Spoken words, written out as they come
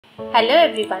Hello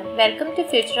everyone, welcome to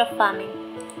Future of Farming,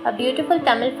 a beautiful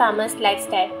Tamil farmer's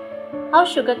lifestyle. How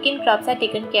sugarcane crops are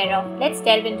taken care of. Let's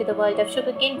delve into the world of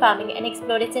sugarcane farming and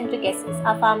explore its intricacies.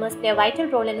 Our farmers play a vital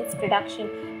role in its production.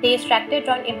 They use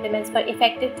tractor-drawn implements for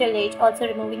effective tillage, also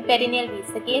removing perennial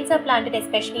weeds. The canes are planted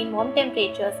especially in warm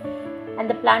temperatures, and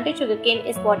the planted sugarcane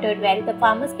is watered well. The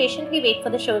farmers patiently wait for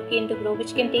the sugarcane to grow,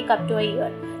 which can take up to a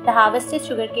year. The harvested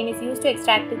sugarcane is used to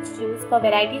extract its juice for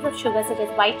varieties of sugar such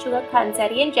as white sugar,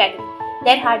 khansari and jaggery.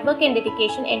 Their hard work and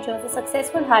dedication ensures a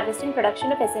successful harvest and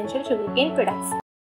production of essential sugarcane products.